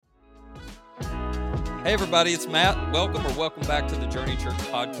Hey everybody, it's Matt. Welcome back to the Journey Church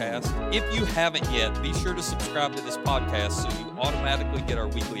podcast. If you haven't yet, be sure to subscribe to this podcast so you automatically get our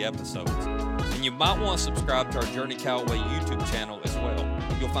weekly episodes. And you might want to subscribe to our Journey Callaway YouTube channel as well.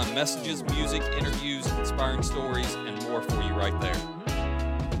 You'll find messages, music, interviews, inspiring stories, and more for you right there.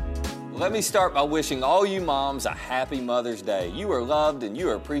 Let me start by wishing all you moms a happy Mother's Day. You are loved and you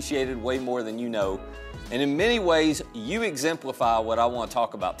are appreciated way more than you know. And in many ways, you exemplify what I want to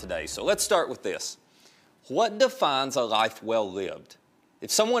talk about today. So let's start with this. What defines a life well lived?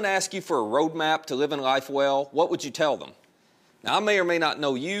 If someone asked you for a roadmap to living life well, what would you tell them? Now, I may or may not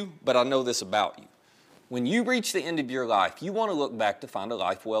know you, but I know this about you. When you reach the end of your life, you want to look back to find a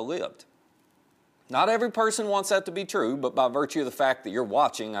life well lived. Not every person wants that to be true, but by virtue of the fact that you're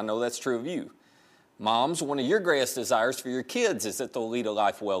watching, I know that's true of you. Moms, one of your greatest desires for your kids is that they'll lead a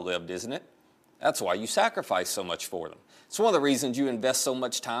life well lived, isn't it? That's why you sacrifice so much for them. It's one of the reasons you invest so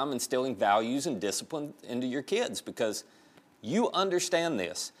much time instilling values and discipline into your kids, because you understand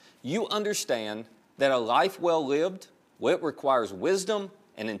this. You understand that a life well lived, well, it requires wisdom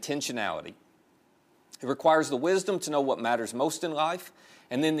and intentionality. It requires the wisdom to know what matters most in life,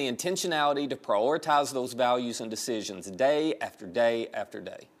 and then the intentionality to prioritize those values and decisions day after day after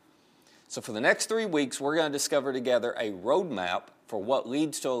day. So for the next 3 weeks, we're going to discover together a roadmap for what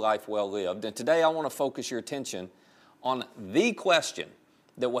leads to a life well lived. And today I want to focus your attention on the question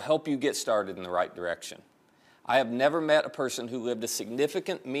that will help you get started in the right direction. I have never met a person who lived a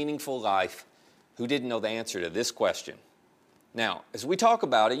significant, meaningful life who didn't know the answer to this question. Now, as we talk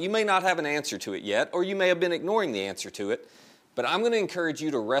about it, you may not have an answer to it yet, or you may have been ignoring the answer to it, but I'm going to encourage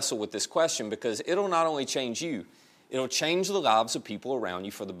you to wrestle with this question because it'll not only change you, it'll change the lives of people around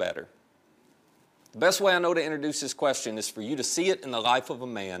you for the better. The best way I know to introduce this question is for you to see it in the life of a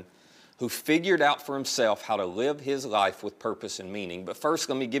man who figured out for himself how to live his life with purpose and meaning. But first,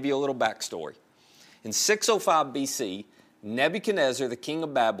 let me give you a little backstory. In 605 BC, Nebuchadnezzar, the king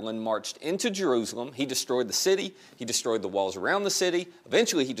of Babylon, marched into Jerusalem. He destroyed the city. He destroyed the walls around the city.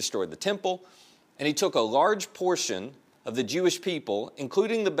 Eventually, he destroyed the temple. And he took a large portion of the Jewish people,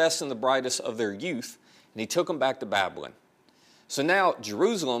 including the best and the brightest of their youth, and he took them back to Babylon. So now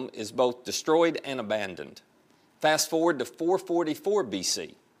Jerusalem is both destroyed and abandoned. Fast forward to 444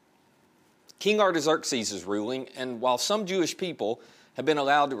 BC. King Artaxerxes is ruling, and while some Jewish people have been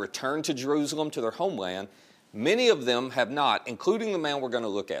allowed to return to Jerusalem, to their homeland, many of them have not, including the man we're going to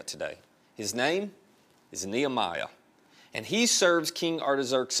look at today. His name is Nehemiah, and he serves King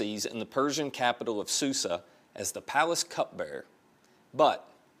Artaxerxes in the Persian capital of Susa as the palace cupbearer. But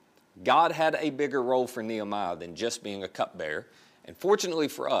God had a bigger role for Nehemiah than just being a cupbearer, and fortunately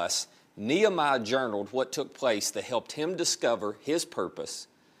for us, Nehemiah journaled what took place that helped him discover his purpose.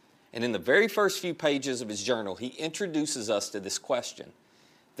 And in the very first few pages of his journal, he introduces us to this question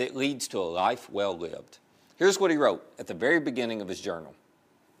that leads to a life well lived. Here's what he wrote at the very beginning of his journal.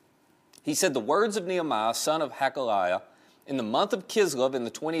 He said, "The words of Nehemiah, son of Hakaliah, in the month of Kislev in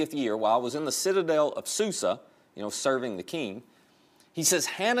the 20th year, while I was in the citadel of Susa, serving the king, he says,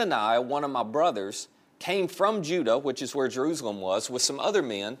 Hananiah, one of my brothers, came from Judah, which is where Jerusalem was, with some other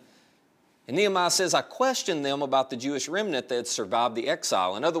men. And Nehemiah says, I questioned them about the Jewish remnant that had survived the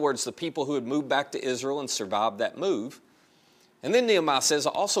exile. In other words, the people who had moved back to Israel and survived that move. And then Nehemiah says, I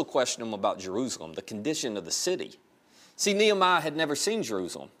also questioned them about Jerusalem, the condition of the city. See, Nehemiah had never seen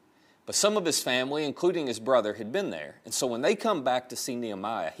Jerusalem, but some of his family, including his brother, had been there. And so when they come back to see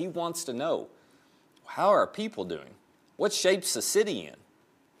Nehemiah, he wants to know, how are our people doing? What shape's the city in?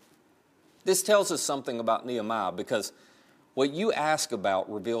 This tells us something about Nehemiah because what you ask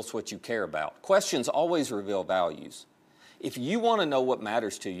about reveals what you care about. Questions always reveal values. If you want to know what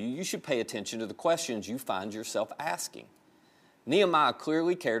matters to you, you should pay attention to the questions you find yourself asking. Nehemiah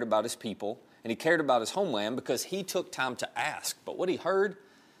clearly cared about his people, and he cared about his homeland because he took time to ask. But what he heard,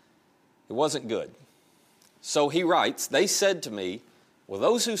 it wasn't good. So he writes, they said to me, well,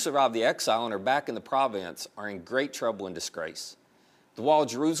 those who survived the exile and are back in the province are in great trouble and disgrace. The wall of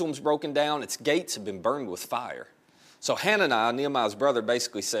Jerusalem's broken down, its gates have been burned with fire. So Hananiah, Nehemiah's brother,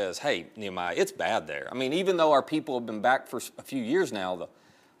 basically says, hey, Nehemiah, it's bad there. I mean, even though our people have been back for a few years now,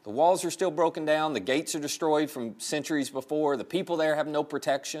 the walls are still broken down, the gates are destroyed from centuries before, the people there have no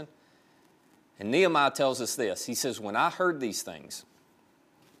protection. And Nehemiah tells us this. He says, when I heard these things,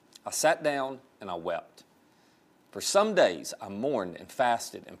 I sat down and I wept. For some days I mourned and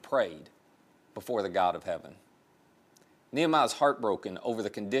fasted and prayed before the God of heaven. Nehemiah is heartbroken over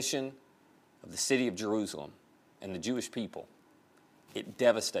the condition of the city of Jerusalem and the Jewish people. It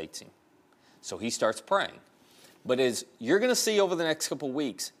devastates him. So he starts praying. But as you're going to see over the next couple of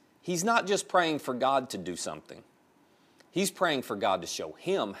weeks, he's not just praying for God to do something. He's praying for God to show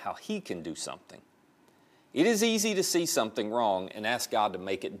him how he can do something. It is easy to see something wrong and ask God to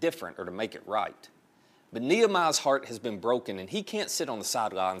make it different or to make it right. But Nehemiah's heart has been broken, and he can't sit on the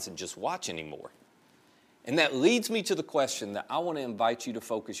sidelines and just watch anymore. And that leads me to the question that I want to invite you to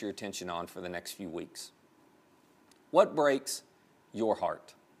focus your attention on for the next few weeks. What breaks your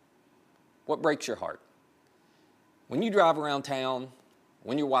heart? What breaks your heart? When you drive around town,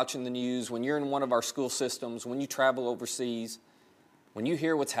 when you're watching the news, when you're in one of our school systems, when you travel overseas, when you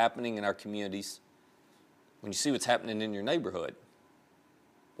hear what's happening in our communities, when you see what's happening in your neighborhood,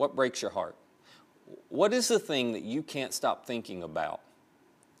 what breaks your heart? What is the thing that you can't stop thinking about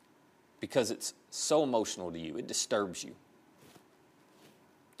because it's so emotional to you, it disturbs you?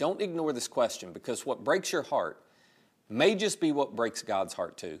 Don't ignore this question, because what breaks your heart may just be what breaks God's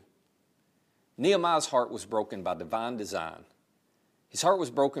heart too. Nehemiah's heart was broken by divine design. His heart was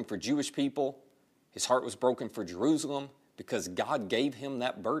broken for Jewish people. His heart was broken for Jerusalem because God gave him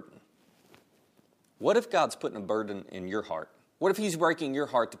that burden. What if God's putting a burden in your heart? What if he's breaking your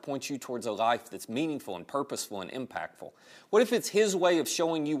heart to point you towards a life that's meaningful and purposeful and impactful? What if it's his way of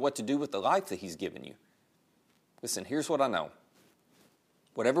showing you what to do with the life that he's given you? Listen, here's what I know.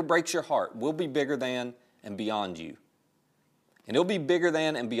 Whatever breaks your heart will be bigger than and beyond you. And it'll be bigger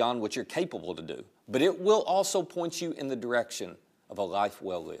than and beyond what you're capable to do. But it will also point you in the direction of a life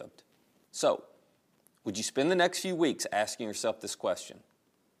well lived. So, would you spend the next few weeks asking yourself this question?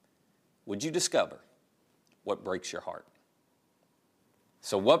 Would you discover what breaks your heart?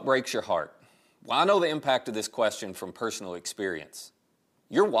 So what breaks your heart? Well, I know the impact of this question from personal experience.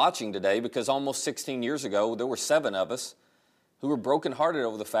 You're watching today because almost 16 years ago, there were 7 of us who were brokenhearted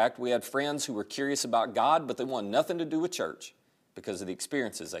over the fact we had friends who were curious about God, but they wanted nothing to do with church because of the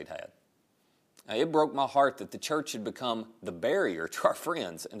experiences they'd had. Now, it broke my heart that the church had become the barrier to our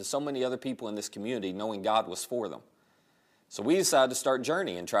friends and to so many other people in this community, knowing God was for them. So we decided to start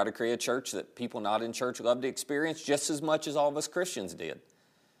Journey and try to create a church that people not in church loved to experience just as much as all of us Christians did.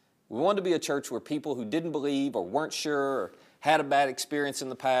 We wanted to be a church where people who didn't believe or weren't sure or had a bad experience in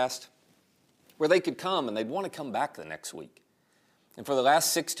the past, where they could come and they'd want to come back the next week. And for the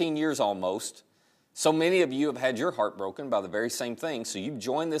last 16 years almost, so many of you have had your heart broken by the very same thing. So you've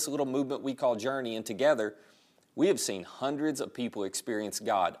joined this little movement we call Journey, and together we have seen hundreds of people experience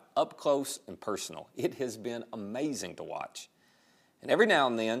God up close and personal. It has been amazing to watch. And every now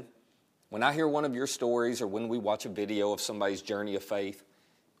and then, when I hear one of your stories or when we watch a video of somebody's journey of faith,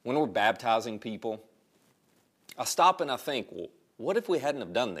 when we're baptizing people, I stop and I think, well, what if we hadn't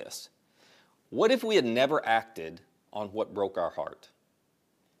have done this? What if we had never acted on what broke our heart?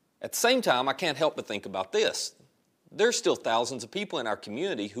 At the same time, I can't help but think about this. There's still thousands of people in our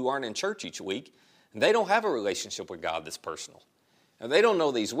community who aren't in church each week, and they don't have a relationship with God that's personal. Now, they don't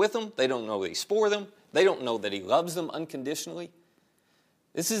know that he's with them. They don't know that he's for them. They don't know that he loves them unconditionally.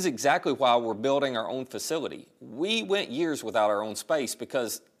 This is exactly why we're building our own facility. We went years without our own space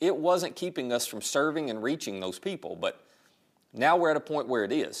because it wasn't keeping us from serving and reaching those people, but now we're at a point where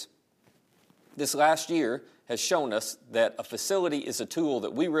it is. This last year has shown us that a facility is a tool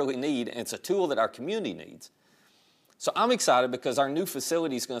that we really need, and it's a tool that our community needs. So I'm excited because our new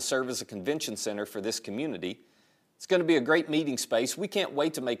facility is going to serve as a convention center for this community. It's going to be a great meeting space. We can't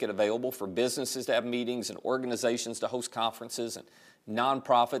wait to make it available for businesses to have meetings and organizations to host conferences and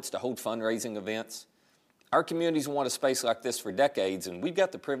nonprofits to hold fundraising events. Our communities wanted a space like this for decades, and we've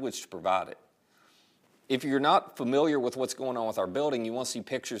got the privilege to provide it. If you're not familiar with what's going on with our building, you want to see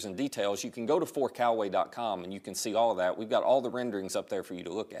pictures and details, you can go to 4calway.com and you can see all of that. We've got all the renderings up there for you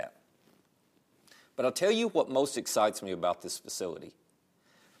to look at. But I'll tell you what most excites me about this facility.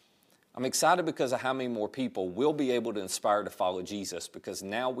 I'm excited because of how many more people will be able to inspire to follow Jesus, because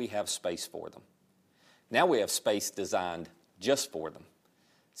now we have space for them. Now we have space designed just for them.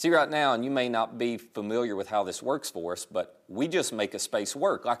 See, right now, and you may not be familiar with how this works for us, but we just make a space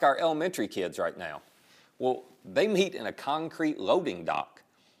work, like our elementary kids right now. Well, they meet in a concrete loading dock.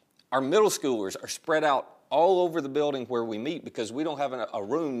 Our middle schoolers are spread out all over the building where we meet because we don't have a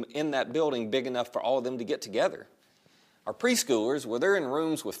room in that building big enough for all of them to get together. Our preschoolers, well, they're in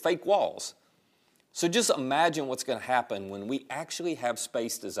rooms with fake walls. So just imagine what's going to happen when we actually have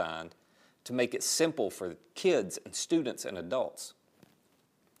space designed to make it simple for kids and students and adults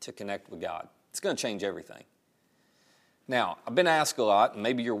to connect with God. It's going to change everything. Now, I've been asked a lot, and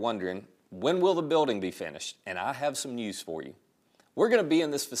maybe you're wondering, when will the building be finished? And I have some news for you. We're going to be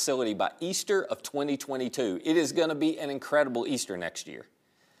in this facility by Easter of 2022. It is going to be an incredible Easter next year.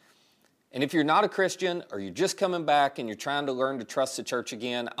 And if you're not a Christian or you're just coming back and you're trying to learn to trust the church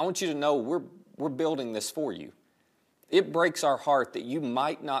again, I want you to know we're building this for you. It breaks our heart that you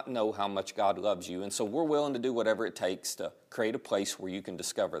might not know how much God loves you, and so we're willing to do whatever it takes to create a place where you can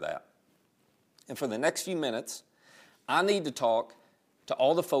discover that. And for the next few minutes, I need to talk to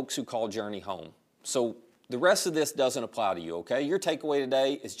all the folks who call Journey home. So the rest of this doesn't apply to you, okay? Your takeaway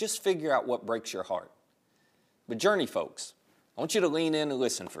today is just figure out what breaks your heart. But Journey folks, I want you to lean in and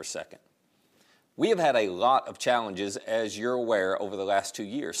listen for a second. We have had a lot of challenges, as you're aware, over the last 2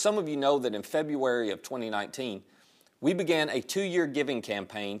 years. Some of you know that in February of 2019, we began a 2-year giving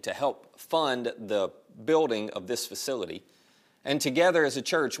campaign to help fund the building of this facility. And together as a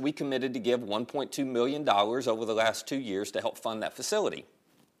church, we committed to give $1.2 million over the last 2 years to help fund that facility.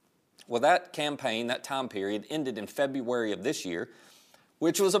 Well, that campaign, that time period, ended in February of this year,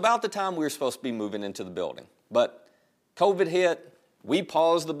 which was about the time we were supposed to be moving into the building. But COVID hit, we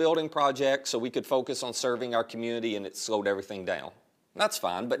paused the building project so we could focus on serving our community, and it slowed everything down. That's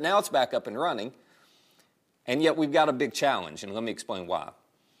fine, but now it's back up and running, and yet we've got a big challenge, and let me explain why.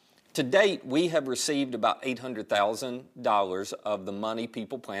 To date, we have received about $800,000 of the money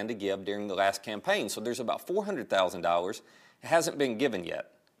people plan to give during the last campaign. So there's about $400,000 that hasn't been given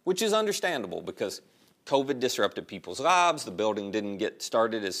yet, which is understandable because COVID disrupted people's lives. The building didn't get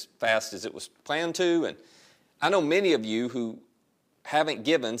started as fast as it was planned to. And I know many of you who haven't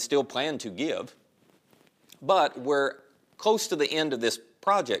given still plan to give, but we're close to the end of this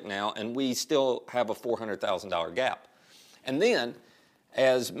project now, and we still have a $400,000 gap. And then,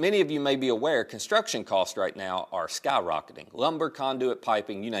 as many of you may be aware, construction costs right now are skyrocketing. Lumber, conduit,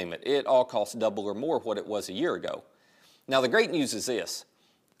 piping, you name it. It all costs double or more what it was a year ago. Now, the great news is this.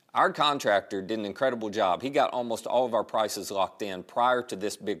 Our contractor did an incredible job. He got almost all of our prices locked in prior to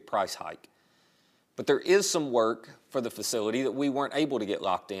this big price hike. But there is some work for the facility that we weren't able to get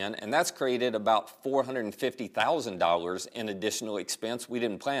locked in, and that's created about $450,000 in additional expense we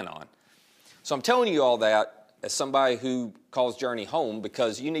didn't plan on. So I'm telling you all that as somebody who calls Journey home,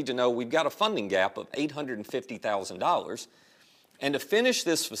 because you need to know we've got a funding gap of $850,000. And to finish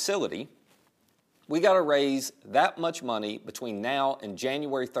this facility, we got to raise that much money between now and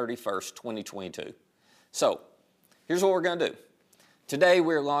January 31st, 2022. So here's what we're going to do. Today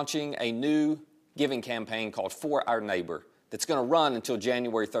we're launching a new giving campaign called For Our Neighbor that's going to run until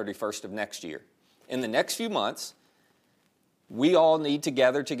January 31st of next year. In the next few months, we all need to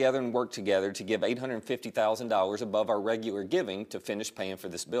gather together and work together to give $850,000 above our regular giving to finish paying for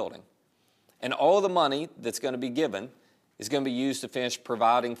this building. And all the money that's going to be given is going to be used to finish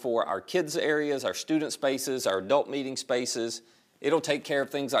providing for our kids' areas, our student spaces, our adult meeting spaces. It'll take care of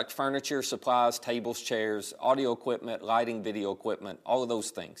things like furniture, supplies, tables, chairs, audio equipment, lighting, video equipment, all of those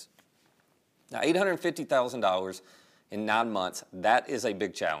things. Now, $850,000 in 9 months, that is a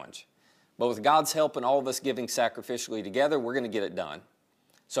big challenge. But with God's help and all of us giving sacrificially together, we're going to get it done.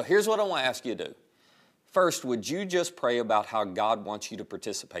 So here's what I want to ask you to do. First, would you just pray about how God wants you to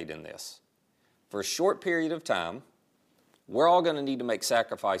participate in this? For a short period of time, we're all going to need to make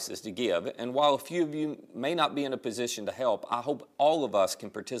sacrifices to give. And while a few of you may not be in a position to help, I hope all of us can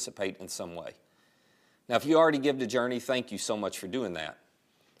participate in some way. Now, if you already give to Journey, thank you so much for doing that.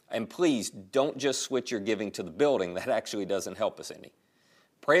 And please don't just switch your giving to the building. That actually doesn't help us any.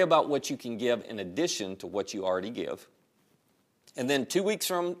 Pray about what you can give in addition to what you already give. And then 2 weeks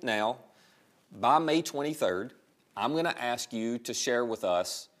from now, by May 23rd, I'm going to ask you to share with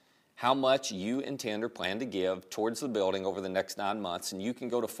us how much you intend or plan to give towards the building over the next 9 months. And you can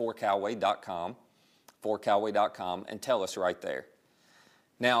go to forcalway.com, and tell us right there.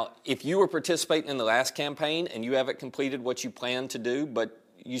 Now, if you were participating in the last campaign and you haven't completed what you planned to do, but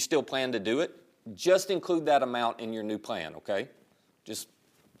you still plan to do it, just include that amount in your new plan, okay? Just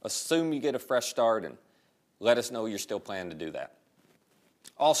assume you get a fresh start and let us know you're still planning to do that.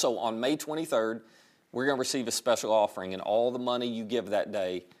 Also, on May 23rd, we're going to receive a special offering, and all the money you give that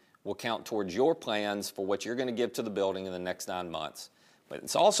day will count towards your plans for what you're going to give to the building in the next 9 months. But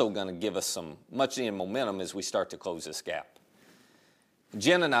it's also going to give us some much-needed momentum as we start to close this gap.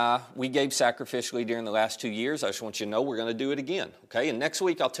 Jen and I, we gave sacrificially during the last 2 years. I just want you to know we're going to do it again, okay? And next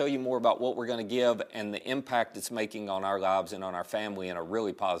week I'll tell you more about what we're going to give and the impact it's making on our lives and on our family in a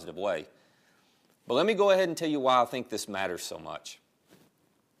really positive way. But let me go ahead and tell you why I think this matters so much.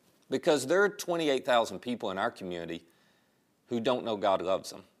 Because there are 28,000 people in our community who don't know God loves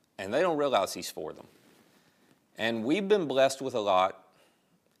them, and they don't realize He's for them. And we've been blessed with a lot,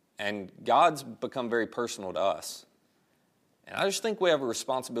 and God's become very personal to us. And I just think we have a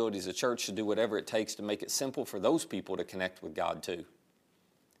responsibility as a church to do whatever it takes to make it simple for those people to connect with God too.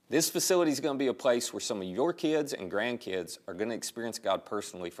 This facility is going to be a place where some of your kids and grandkids are going to experience God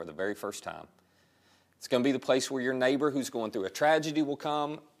personally for the very first time. It's going to be the place where your neighbor who's going through a tragedy will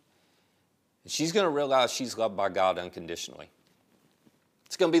come, and she's going to realize she's loved by God unconditionally.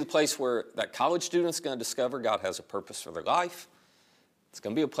 It's going to be the place where that college student's going to discover God has a purpose for their life. It's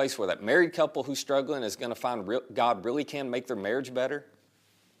going to be a place where that married couple who's struggling is going to find God really can make their marriage better.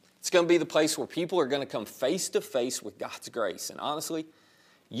 It's going to be the place where people are going to come face to face with God's grace. And honestly,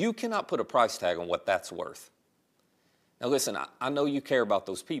 you cannot put a price tag on what that's worth. Now listen, I know you care about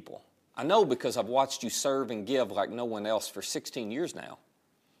those people. I know because I've watched you serve and give like no one else for 16 years now.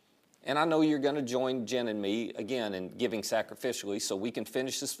 And I know you're going to join Jen and me again in giving sacrificially so we can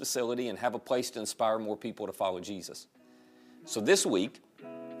finish this facility and have a place to inspire more people to follow Jesus. So this week,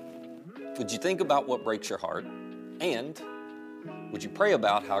 would you think about what breaks your heart? And would you pray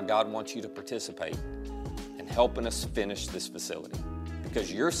about how God wants you to participate in helping us finish this facility?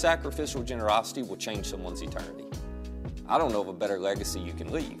 Because your sacrificial generosity will change someone's eternity. I don't know of a better legacy you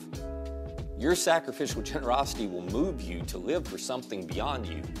can leave. Your sacrificial generosity will move you to live for something beyond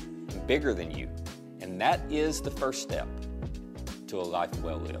you, bigger than you. And that is the first step to a life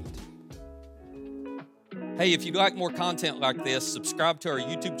well lived. Hey, if you'd like more content like this, subscribe to our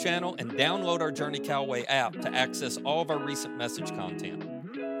YouTube channel and download our Journey Callaway app to access all of our recent message content.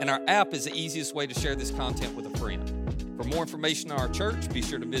 And our app is the easiest way to share this content with a friend. For more information on our church, be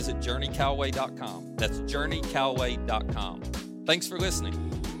sure to visit journeycallaway.com. That's journeycallaway.com. Thanks for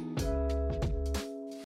listening.